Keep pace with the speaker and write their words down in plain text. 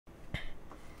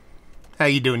How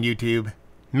you doing, YouTube?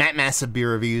 Matt Massive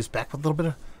Beer Reviews, back with a little bit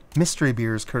of mystery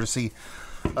beers, courtesy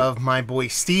of my boy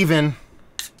Steven.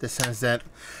 This has that.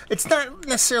 It's not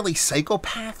necessarily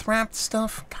psychopath wrapped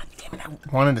stuff. God damn it,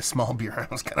 I wanted a small beer.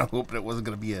 I was kind of hoping it wasn't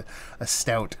going to be a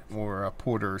stout or a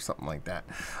porter or something like that.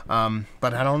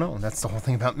 But I don't know. That's the whole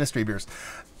thing about mystery beers.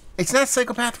 It's not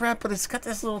psychopath wrapped, but it's got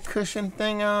this little cushion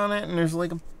thing on it, and there's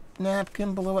like a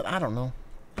napkin below it. I don't know.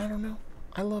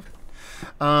 I love it.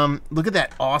 Look at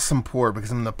that awesome pour,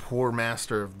 because I'm the pour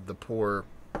master of the pour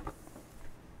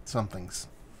somethings.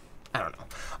 I don't know.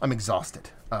 I'm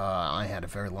exhausted. I had a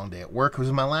very long day at work. It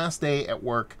was my last day at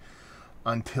work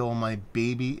until my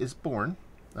baby is born.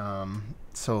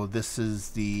 So this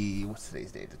is what's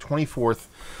today's date? The 24th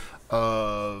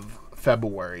of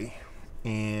February.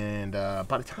 And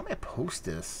by the time I post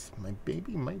this, my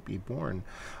baby might be born.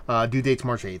 Due date's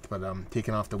March 8th, but I'm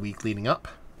taking off the week leading up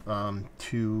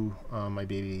to my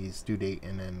baby's due date,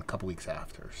 and then a couple weeks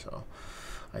after. So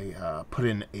I put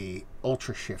in a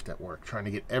ultra shift at work, trying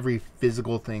to get every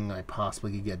physical thing I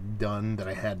possibly could get done that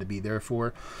I had to be there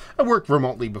for. I worked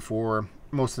remotely before.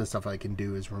 Most of the stuff I can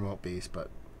do is remote based, but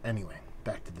anyway,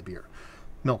 back to the beer.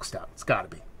 Milk stout. It's got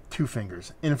to be 2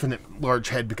 fingers, infinite large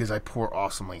head, because I pour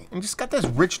awesomely, and just got this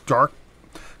rich, dark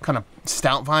kind of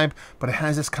stout vibe, but it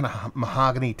has this kind of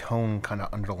mahogany tone kind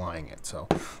of underlying it. So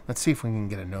let's see if we can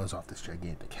get a nose off this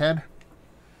gigantic head.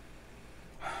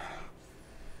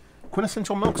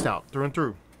 Quintessential milk stout through and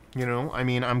through. You know, I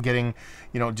mean, I'm getting,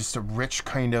 you know, just a rich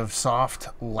kind of soft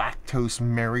lactose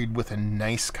married with a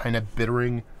nice kind of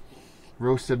bittering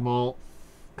roasted malt.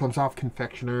 Comes off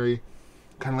confectionery,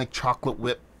 kind of like chocolate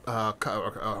whip,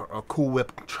 Cool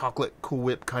Whip, chocolate Cool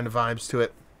Whip kind of vibes to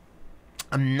it.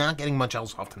 I'm not getting much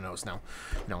else off the nose now.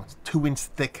 You know, it's 2-inch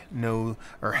thick nose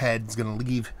or head's gonna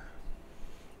leave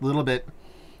a little bit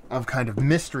of kind of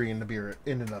mystery in the beer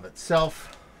in and of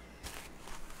itself.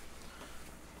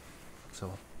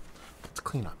 So let's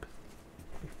clean up.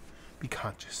 Be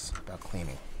conscious about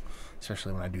cleaning,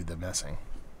 especially when I do the messing.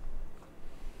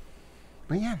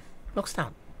 But yeah, milk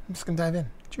stout. I'm just gonna dive in.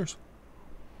 Cheers.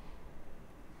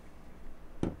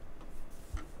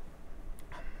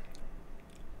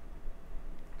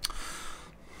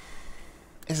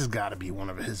 This has got to be one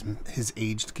of his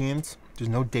aged cans. There's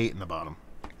no date in the bottom.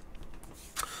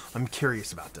 I'm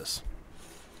curious about this.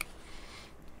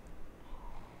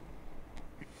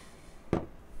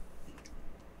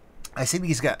 I say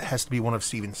these has to be one of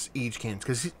Steven's aged cans,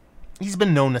 because he's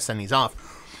been known to send these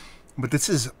off. But this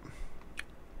is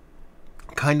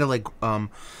kind of like,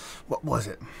 what was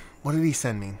it? What did he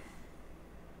send me?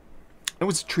 It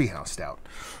was a Treehouse Stout.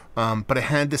 But it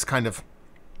had this kind of,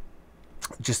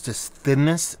 just this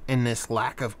thinness and this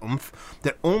lack of oomph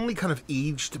that only kind of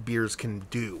aged beers can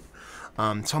do.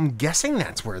 So I'm guessing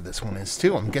that's where this one is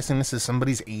too. I'm guessing this is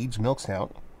somebody's aged milk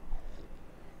stout.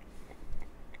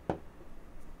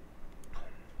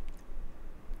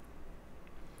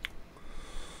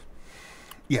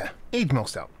 Yeah, aged milk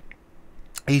stout.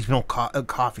 Aged milk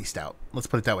coffee stout. Let's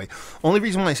put it that way. Only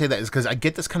reason why I say that is because I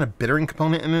get this kind of bittering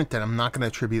component in it that I'm not going to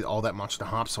attribute all that much to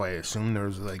hops, so I assume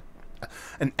there's like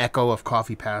an echo of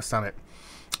coffee passed on it.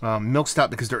 Milk stout,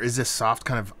 because there is this soft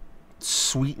kind of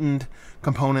sweetened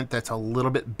component that's a little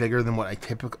bit bigger than what I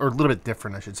typically, or a little bit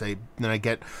different, I should say, than I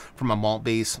get from a malt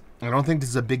base. I don't think this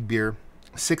is a big beer.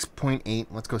 6.8,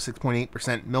 let's go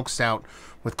 6.8% milk stout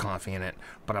with coffee in it.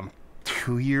 But I'm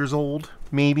 2 years old,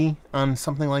 maybe, on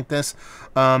something like this.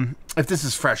 If this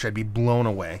is fresh, I'd be blown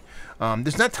away.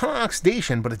 There's not a ton of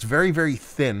oxidation, but it's very, very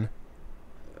thin.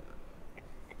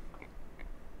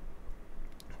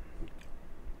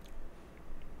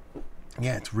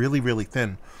 Yeah, it's really, really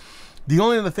thin. The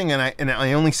only other thing, and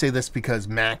I only say this because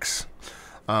Max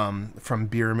from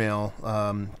Beer Mail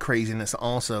Craziness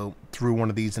also threw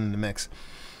one of these into the mix.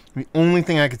 The only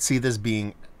thing I could see this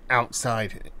being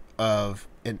outside of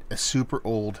a super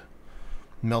old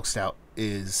milk stout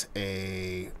is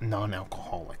a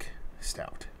non-alcoholic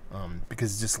stout,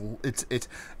 because it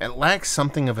lacks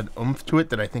something of an oomph to it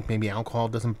that I think maybe alcohol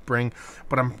doesn't bring.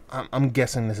 But I'm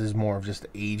guessing this is more of just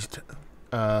aged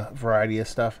variety of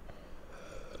stuff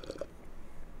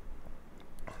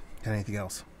than anything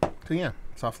else. So yeah,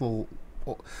 soft little.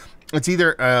 It's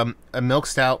either a milk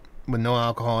stout with no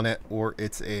alcohol in it, or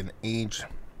it's an aged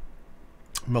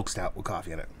milk stout with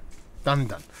coffee in it. Done.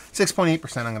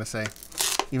 6.8%, I'm gonna say,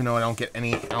 even though I don't get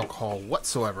any alcohol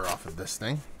whatsoever off of this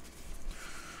thing.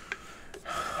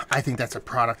 I think that's a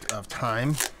product of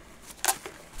time.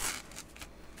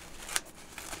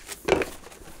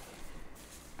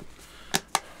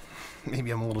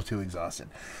 Maybe I'm a little too exhausted.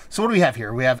 So what do we have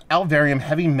here? We have Alvarium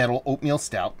Heavy Metal Oatmeal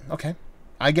Stout. Okay.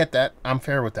 I get that. I'm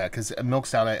fair with that because milk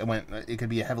stout, it could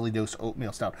be a heavily dosed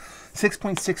oatmeal stout.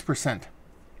 6.6%.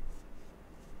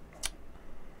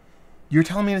 You're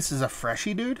telling me this is a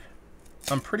freshie, dude?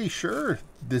 I'm pretty sure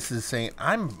this is saying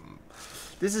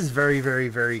this is very, very,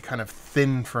 very kind of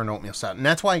thin for an oatmeal stout. And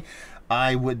that's why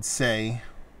I would say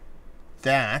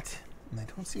that, and I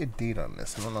don't see a date on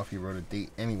this. I don't know if you wrote a date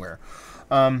anywhere.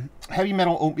 Heavy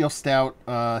metal oatmeal stout,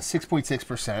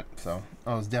 6.6%. So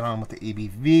I was dead on with the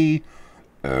ABV.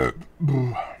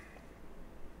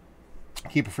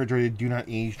 Keep refrigerated, do not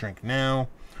age, drink now.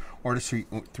 Order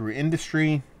through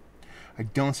industry. I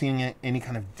don't see any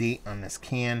kind of date on this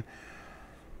can.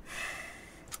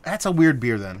 That's a weird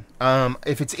beer then.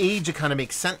 If it's age, it kind of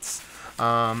makes sense.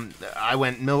 I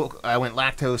went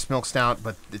lactose milk stout,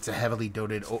 but it's a heavily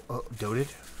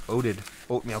oated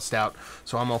oatmeal stout,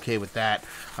 so I'm okay with that.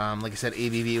 Like I said,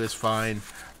 ABV was fine,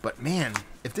 but man,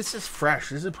 if this is fresh,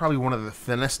 this is probably one of the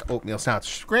thinnest oatmeal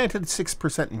stouts. Granted,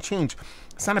 6% and change.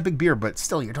 It's not a big beer, but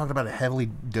still, you're talking about a heavily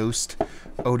dosed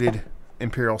oated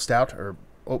imperial stout or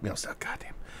oatmeal stout.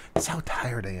 Goddamn, that's how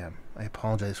tired I am. I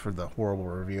apologize for the horrible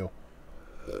review.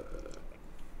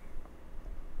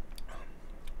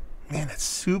 Man, it's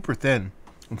super thin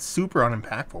and super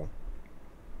unimpactful.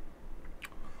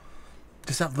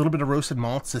 Just that little bit of roasted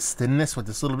malts, this thinness with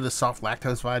this little bit of soft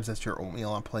lactose vibes. That's your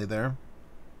oatmeal on play there.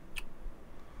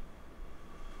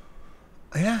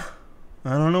 Yeah,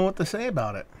 I don't know what to say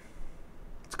about it.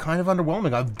 It's kind of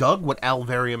underwhelming. I've dug what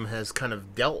Alvarium has kind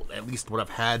of dealt, at least what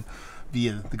I've had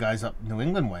via the guys up New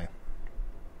England way.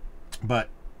 But,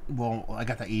 well, I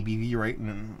got the ABV right,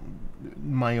 and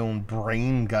my own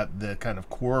brain got the kind of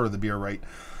core of the beer right.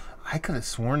 I could have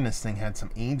sworn this thing had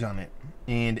some age on it.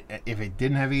 And if it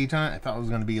didn't have age on it, I thought it was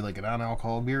going to be like a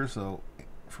non-alcohol beer. So,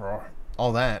 for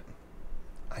all that,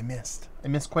 I missed. I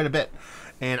missed quite a bit.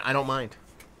 And I don't mind.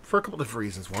 For a couple different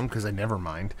reasons. One, because I never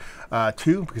mind.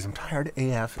 Two, because I'm tired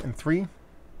AF. And three,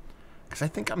 because I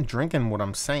think I'm drinking what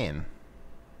I'm saying.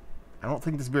 I don't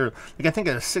think this beer... Like, I think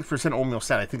a 6% oatmeal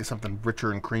stout, I think it's something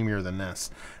richer and creamier than this.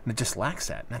 And it just lacks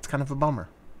that. And that's kind of a bummer.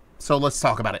 So let's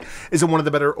talk about it. Is it one of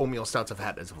the better oatmeal stouts I've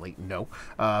had as of late? No.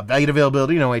 Value to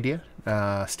availability, no idea.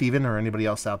 Steven or anybody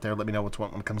else out there, let me know what's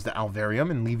what when it comes to Alvarium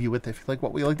and leave you with if you like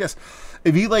what we like this.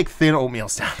 If you like thin oatmeal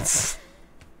stouts,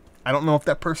 I don't know if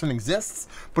that person exists,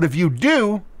 but if you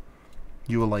do,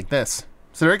 you will like this.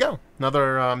 So there you go.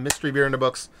 Another mystery beer in the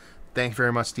books. Thank you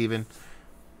very much, Steven.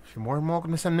 You're more than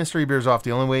welcome to send mystery beers off.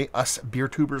 The only way us beer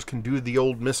tubers can do the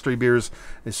old mystery beers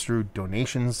is through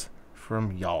donations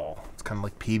from y'all. It's kind of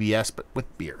like PBS, but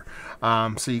with beer. So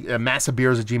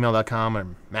massivebeers@gmail.com or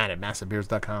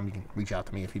matt@massivebeers.com. You can reach out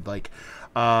to me if you'd like.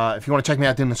 If you want to check me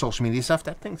out doing the social media stuff,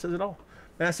 that thing says it all.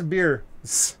 Massive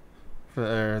Beers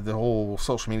for the whole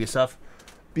social media stuff.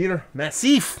 Beer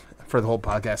Massif for the whole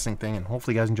podcasting thing. And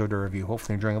hopefully you guys enjoyed the review.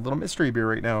 Hopefully you're enjoying a little mystery beer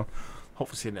right now.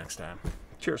 Hopefully see you next time.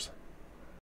 Cheers.